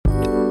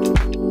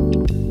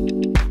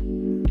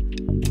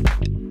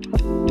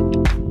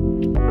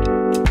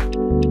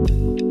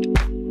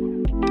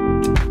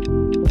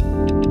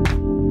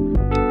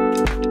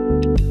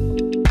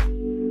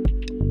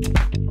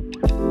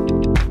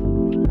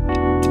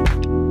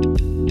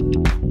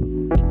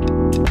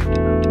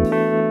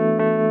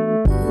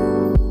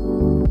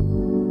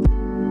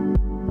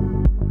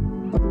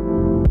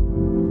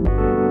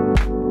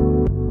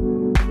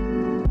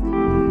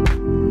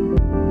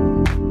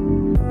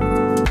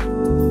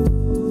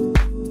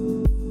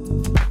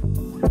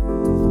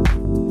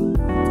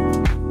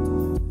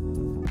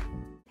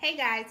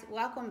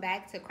welcome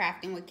back to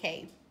Crafting with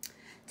Kay.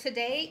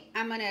 Today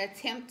I'm going to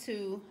attempt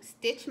to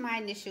stitch my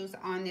initials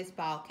on this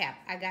ball cap.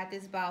 I got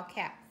this ball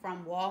cap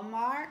from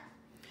Walmart,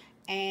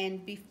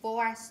 and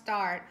before I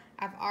start,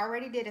 I've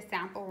already did a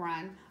sample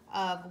run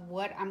of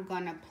what I'm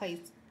going to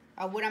place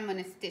or what I'm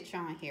going to stitch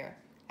on here.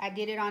 I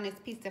did it on this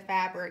piece of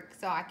fabric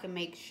so I can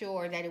make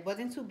sure that it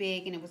wasn't too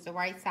big and it was the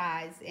right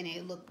size and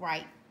it looked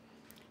right.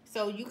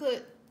 So you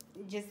could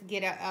just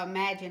get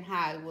imagine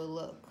how it will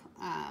look.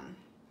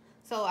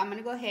 So I'm going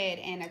to go ahead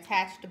and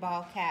attach the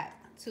ball cap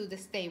to the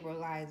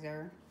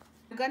stabilizer.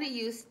 I'm going to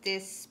use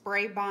this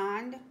spray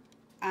bond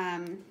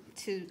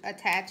to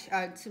attach,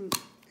 to,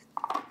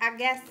 I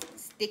guess,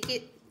 stick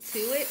it to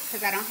it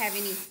because I don't have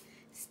any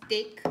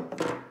stick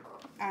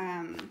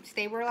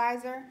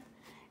stabilizer.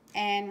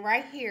 And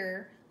right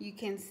here, you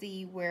can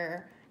see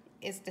where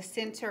it's the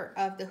center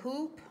of the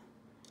hoop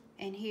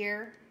and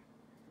here.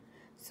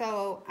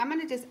 So I'm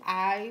going to just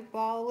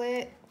eyeball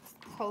it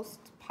close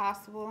to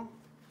possible.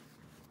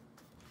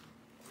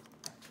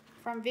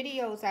 From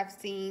videos I've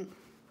seen,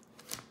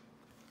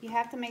 you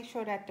have to make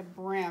sure that the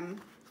brim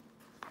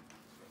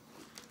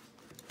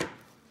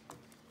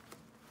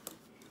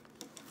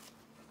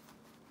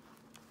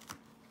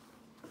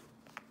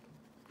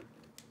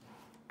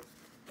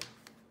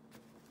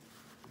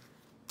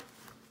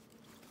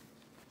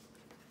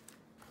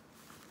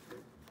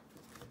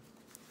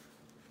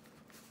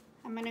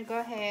I'm going to go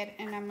ahead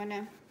and I'm going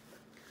to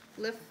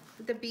lift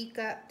the beak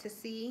up to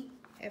see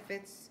if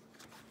it's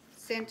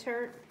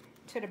centered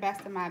to the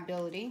best of my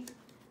ability.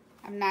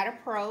 I'm not a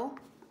pro.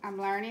 I'm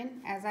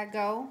learning as I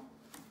go.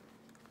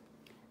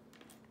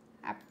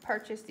 I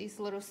purchased these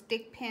little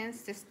stick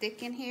pins to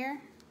stick in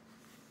here.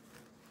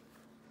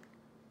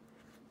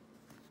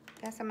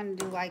 Guess I'm going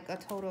to do like a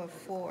total of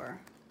 4.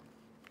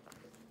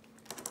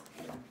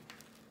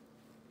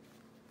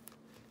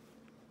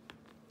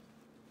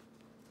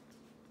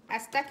 I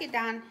stuck it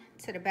down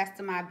to the best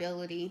of my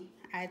ability.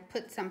 I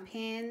put some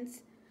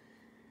pins.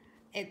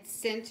 It's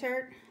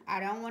centered. I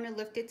don't want to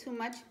lift it too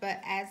much, but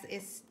as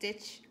it's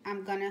stitched,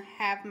 I'm gonna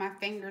have my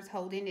fingers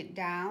holding it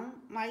down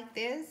like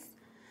this.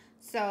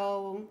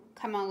 So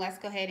come on, let's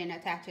go ahead and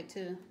attach it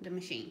to the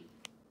machine.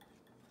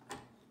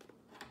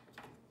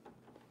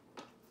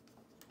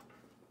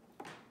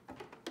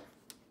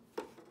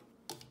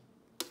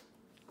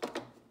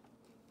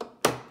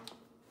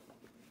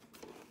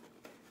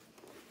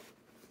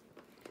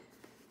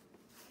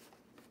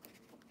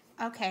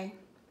 Okay,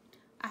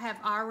 I have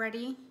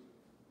already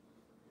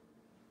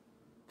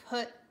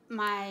put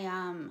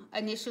my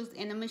initials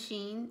in the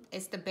machine.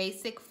 It's the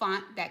basic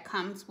font that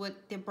comes with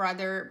the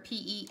Embroidery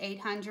PE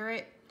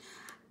 800.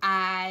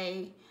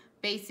 I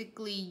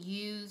basically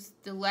used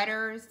the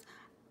letters.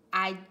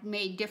 I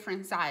made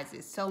different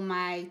sizes. So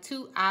my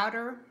 2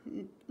 outer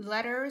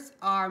letters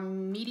are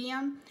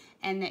medium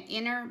and the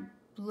inner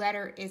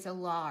letter is a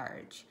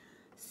large.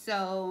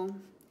 So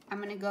I'm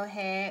gonna go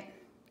ahead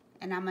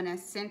and I'm gonna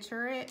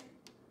center it.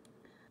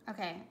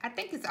 Okay, I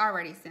think it's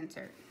already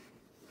centered.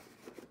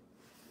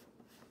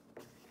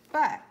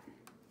 But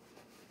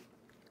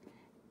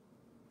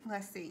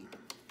let's see.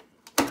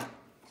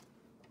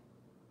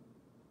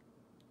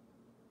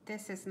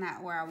 This is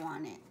not where I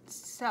want it.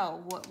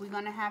 So what we're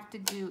gonna have to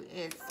do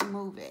is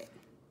move it.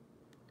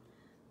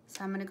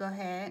 So I'm gonna go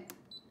ahead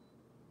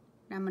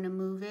and I'm gonna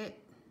move it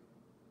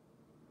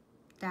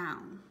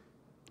down.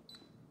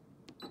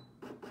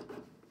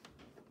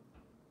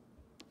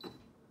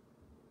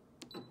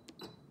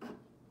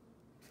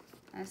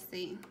 Let's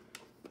see.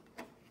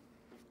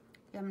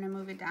 I'm gonna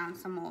move it down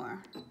some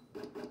more.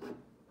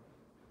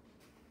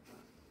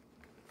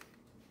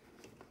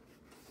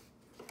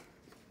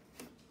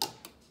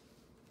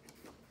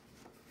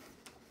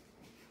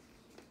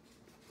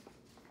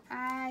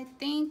 I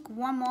think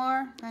one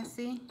more, let's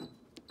see.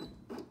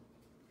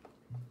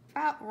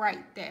 About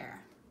right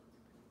there.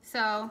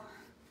 So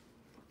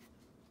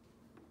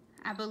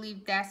I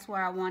believe that's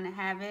where I want to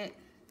have it.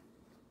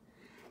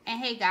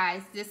 And hey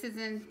guys, this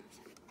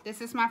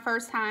is my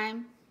first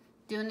time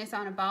doing this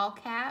on a ball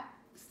cap.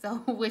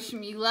 So wish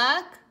me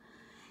luck,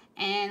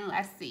 and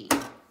let's see.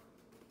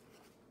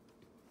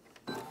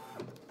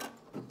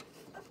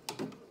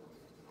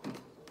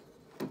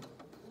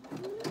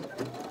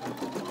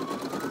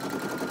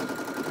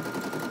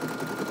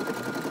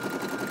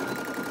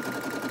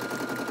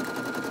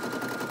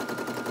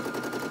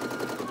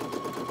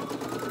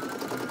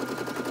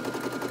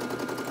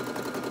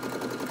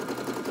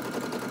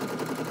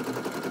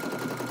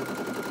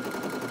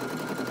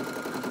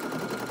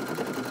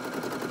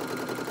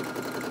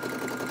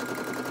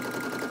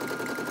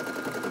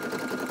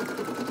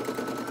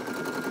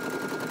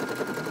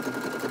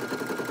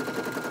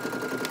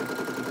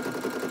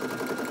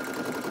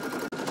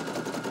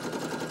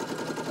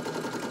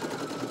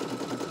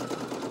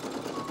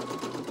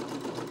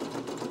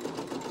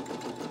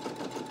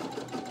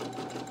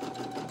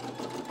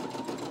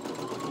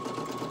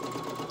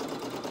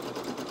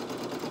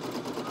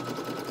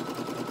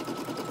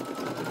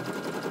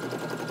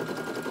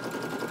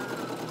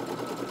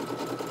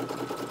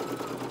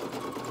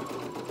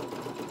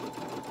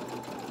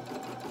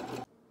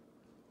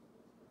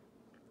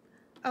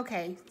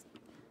 Okay,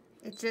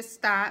 it just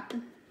stopped.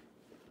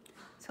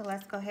 So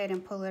let's go ahead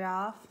and pull it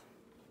off.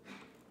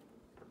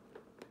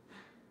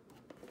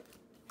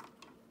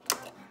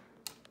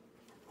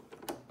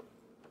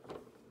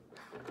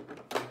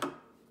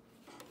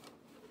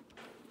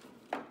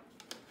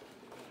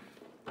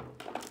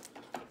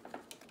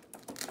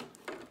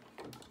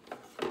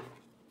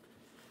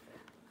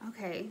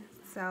 Okay,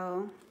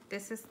 so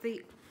this is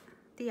the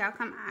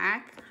outcome.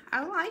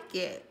 I like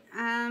it.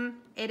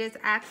 It is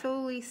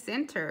actually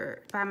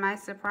centered. By my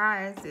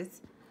surprise, it's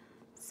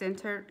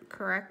centered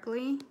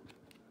correctly.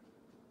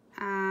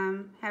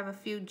 Have a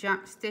few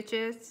jump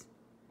stitches.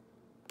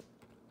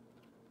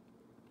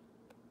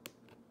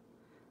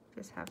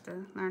 Just have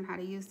to learn how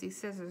to use these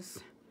scissors.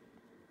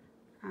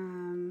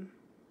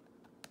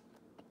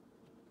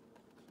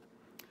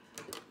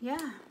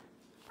 Yeah,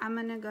 I'm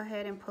gonna go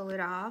ahead and pull it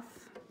off.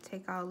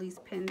 Take all these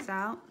pins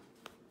out.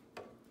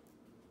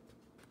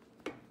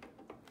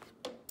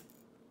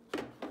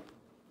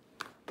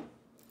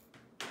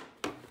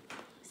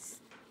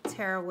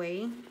 Tear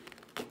away.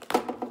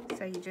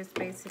 So you just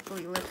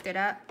basically lift it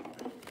up,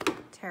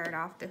 tear it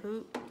off the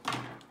hoop.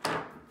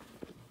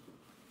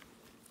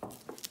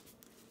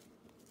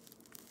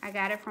 I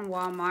got it from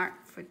Walmart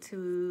for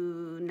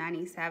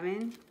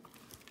 $2.97.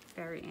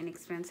 Very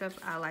inexpensive.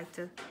 I like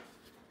to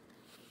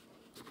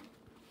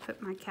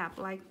put my cap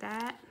like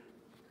that.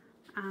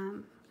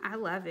 I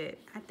love it.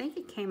 I think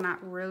it came out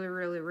really,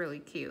 really, really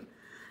cute.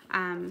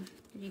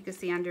 You can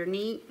see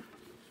underneath,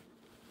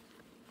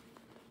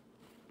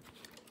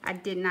 I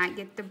did not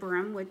get the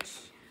brim, which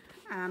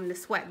the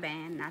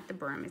sweatband, not the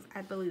brim.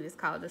 I believe it's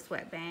called the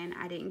sweatband.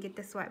 I didn't get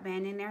the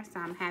sweatband in there, so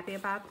I'm happy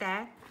about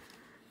that.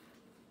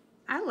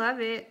 I love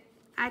it.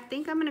 I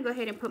think I'm gonna go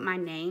ahead and put my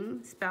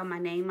name, spell my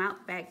name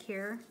out back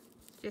here,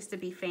 just to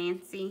be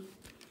fancy,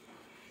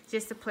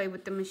 just to play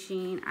with the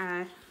machine.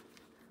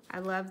 I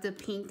love the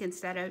pink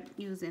instead of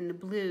using the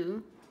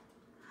blue.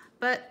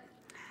 But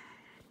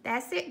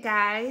that's it,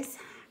 guys.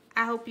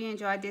 I hope you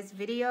enjoyed this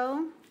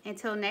video.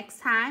 Until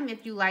next time,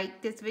 if you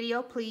like this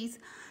video, please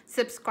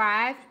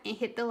subscribe and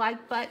hit the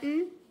like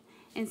button.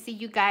 And see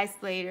you guys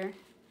later.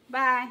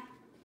 Bye.